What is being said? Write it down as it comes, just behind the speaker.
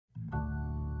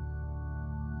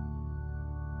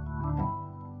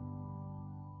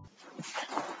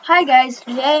Hi guys,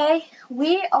 today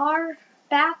we are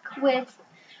back with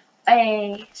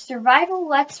a survival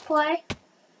let's play.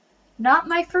 Not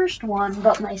my first one,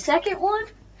 but my second one.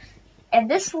 And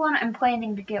this one I'm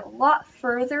planning to get a lot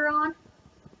further on.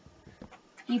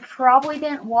 You probably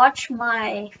didn't watch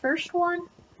my first one,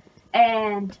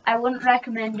 and I wouldn't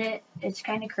recommend it. It's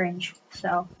kind of cringe,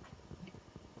 so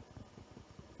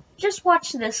just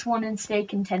watch this one and stay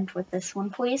content with this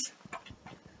one, please.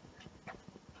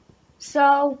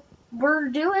 So, we're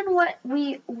doing what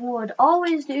we would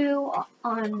always do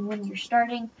on when you're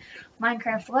starting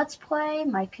Minecraft Let's Play.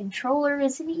 My controller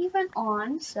isn't even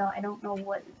on, so I don't know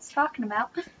what it's talking about.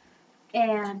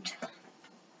 And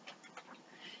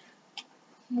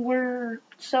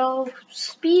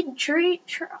speed tree,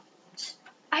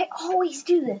 I always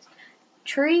do this.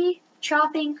 Tree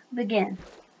chopping begin.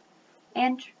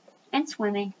 And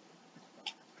swimming.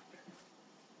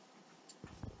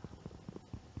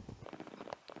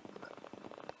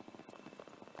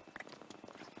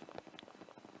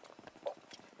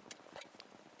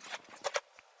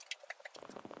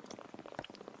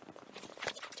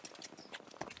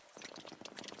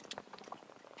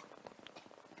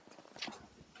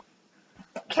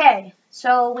 Okay,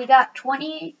 so we got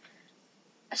 20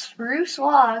 spruce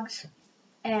logs,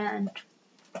 and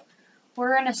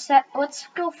we're gonna let's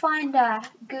go find a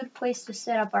good place to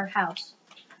set up our house.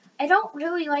 I don't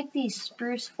really like these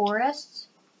spruce forests.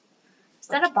 Is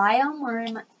that a biome, or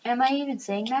am I even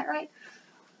saying that right?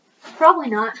 Probably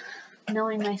not,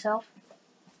 knowing myself.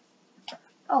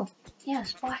 Oh,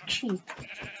 yes, black sheep.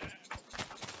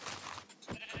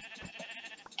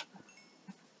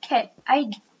 Okay,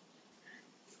 I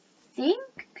think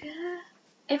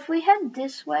if we head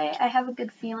this way, I have a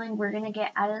good feeling we're gonna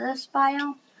get out of this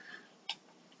biome.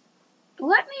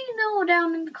 Let me know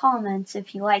down in the comments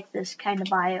if you like this kind of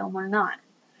biome or not.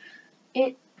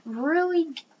 It really,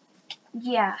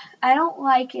 yeah, I don't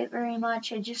like it very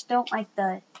much. I just don't like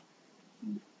the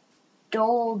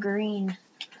dull green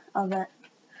of it.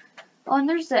 Oh, and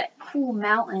there's that cool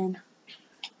mountain.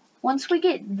 Once we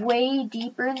get way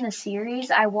deeper in the series,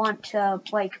 I want to,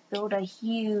 like, build a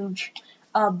huge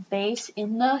base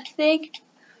in the thing.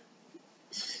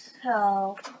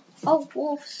 So, oh,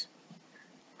 wolves.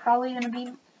 Probably gonna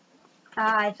be,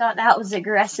 I thought that was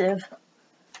aggressive.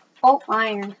 Oh,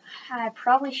 iron. I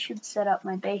probably should set up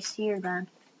my base here then.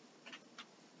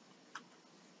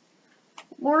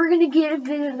 We're gonna get a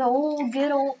bit of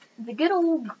the good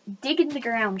old dig in the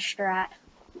ground strat.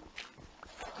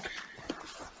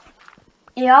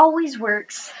 It always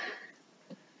works,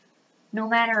 no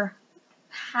matter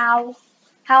how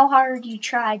hard you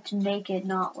try to make it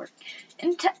not work.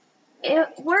 It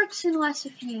works unless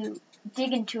if you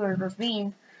dig into a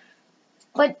ravine,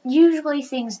 but usually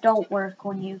things don't work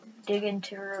when you dig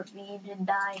into a ravine and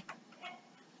die.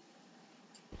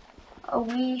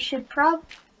 We should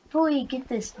probably get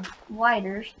this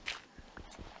wider.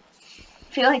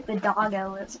 I feel like the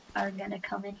doggos are gonna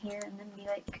come in here and then be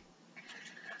like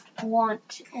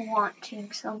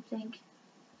wanting something.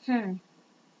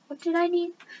 What did I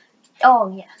need?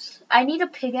 Oh yes, I need a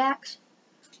pickaxe.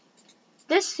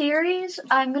 This series,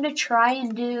 I'm gonna try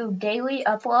and do daily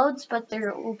uploads, but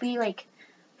there will be like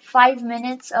 5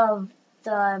 minutes of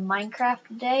the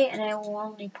Minecraft day, and I will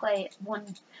only play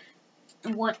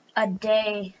a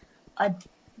day of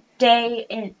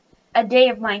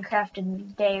Minecraft and a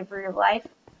day of real life.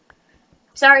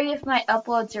 Sorry if my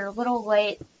uploads are a little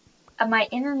late. My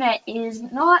internet is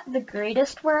not the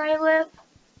greatest where I live.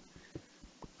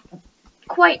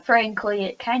 Quite frankly,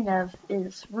 it kind of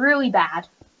is really bad.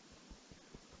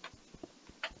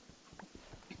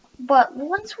 But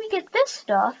once we get this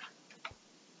stuff,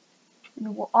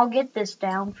 I'll get this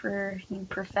down for you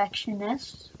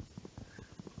perfectionists.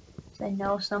 I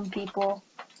know some people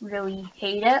really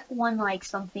hate it when like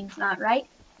something's not right.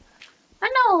 I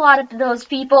know a lot of those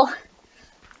people.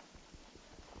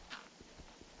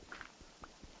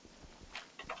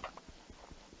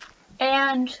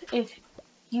 And if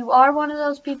you are one of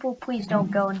those people, please don't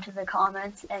go into the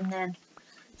comments and then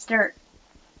start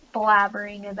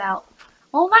blabbering about,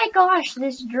 oh my gosh,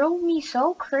 this drove me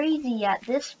so crazy at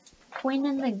this point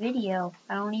in the video.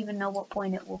 I don't even know what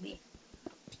point it will be.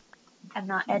 I've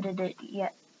not edited it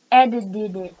yet.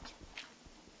 Edited it.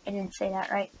 I didn't say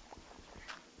that right.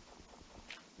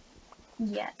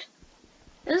 Yet.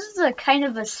 This is a kind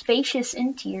of a spacious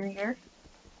interior.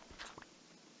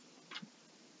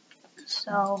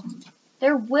 So,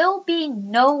 there will be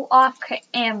no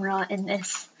off-camera in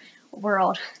this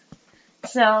world.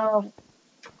 So,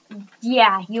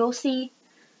 yeah, you'll see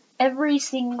every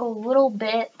single little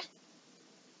bit.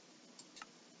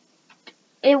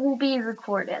 It will be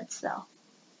recorded, so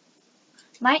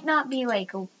Might not be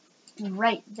like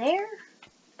right there,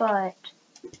 but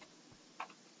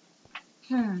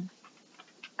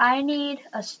I need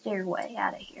a stairway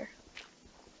out of here.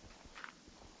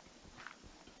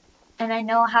 And I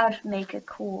know how to make it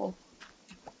cool.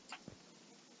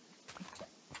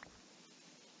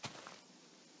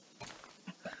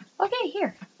 Okay,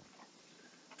 here.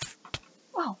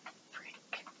 Oh,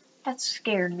 frick. That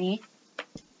scared me.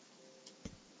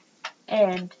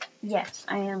 And yes,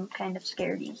 I am kind of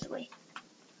scared easily.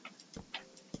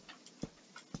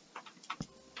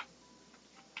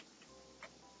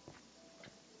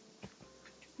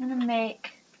 I'm gonna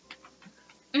make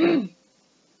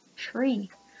tree.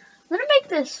 I'm gonna make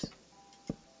this.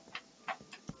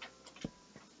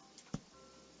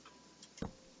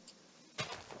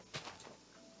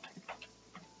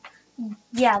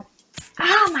 Yeah.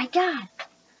 Oh my god.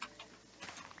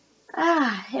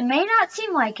 It may not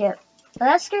seem like it, but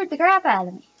that scared the crap out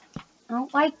of me. I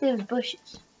don't like those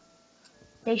bushes.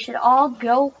 They should all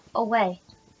go away.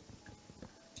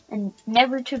 And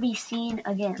never to be seen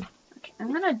again. Okay,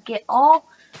 I'm gonna get all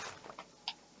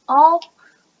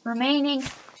remaining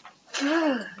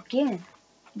again.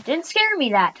 It didn't scare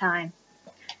me that time.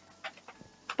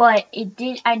 But it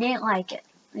did. I didn't like it.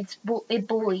 It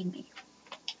bullied me.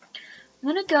 I'm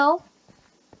gonna go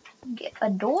get a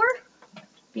door,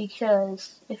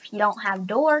 because if you don't have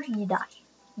door, you die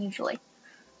usually.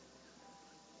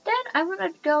 Then I'm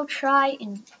gonna go try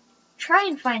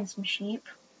and find some sheep.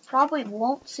 Probably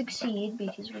won't succeed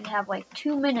because we have like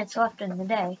 2 minutes left in the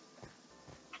day.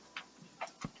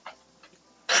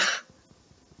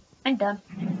 I'm done.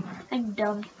 I'm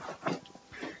done.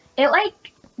 It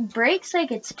like breaks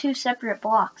like it's 2 separate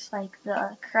blocks. Like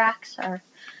the cracks are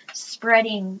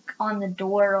spreading on the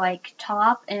door, like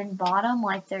top and bottom,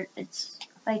 like it's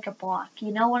like a block.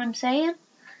 You know what I'm saying?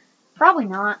 Probably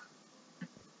not.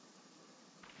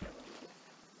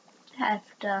 Have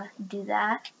to do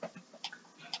that.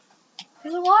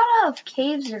 There's a lot of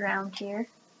caves around here.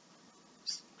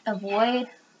 Just avoid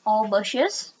all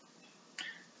bushes.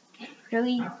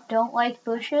 Really don't like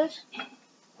bushes.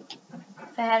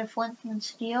 If I had a flint and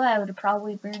steel, I would have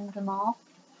probably burned them all.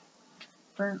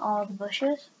 Burn all the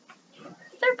bushes.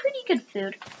 They're pretty good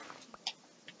food.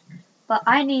 But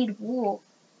I need wool.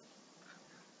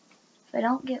 If I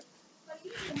don't get...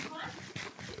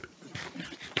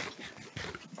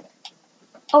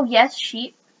 Oh yes,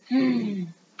 sheep.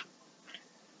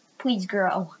 Please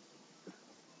grow.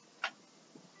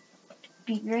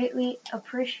 Be greatly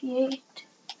appreciated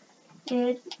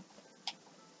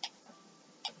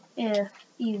if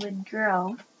you would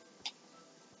grow.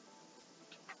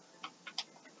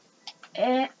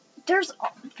 There's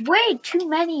way too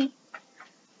many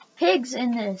pigs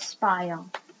in this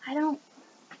biome. I don't...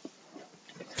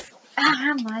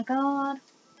 Oh my god.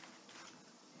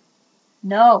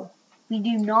 No, we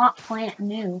do not plant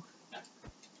new.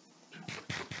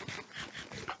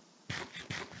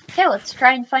 Okay, let's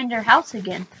try and find our house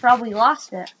again. Probably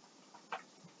lost it.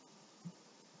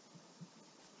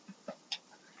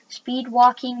 Speed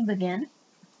walking begin.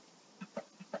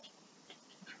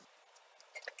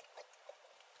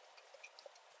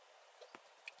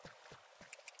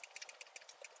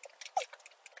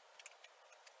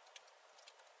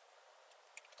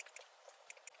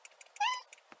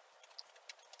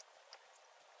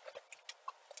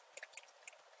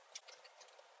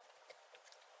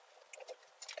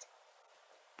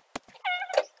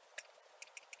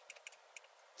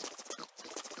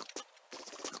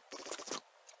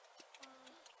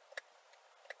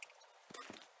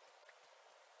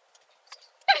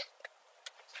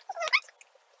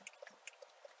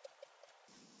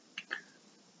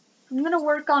 I'm gonna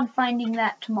work on finding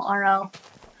that tomorrow,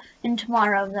 in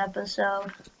tomorrow's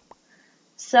episode.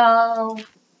 So,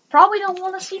 probably don't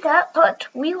want to see that, but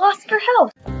we lost our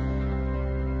house.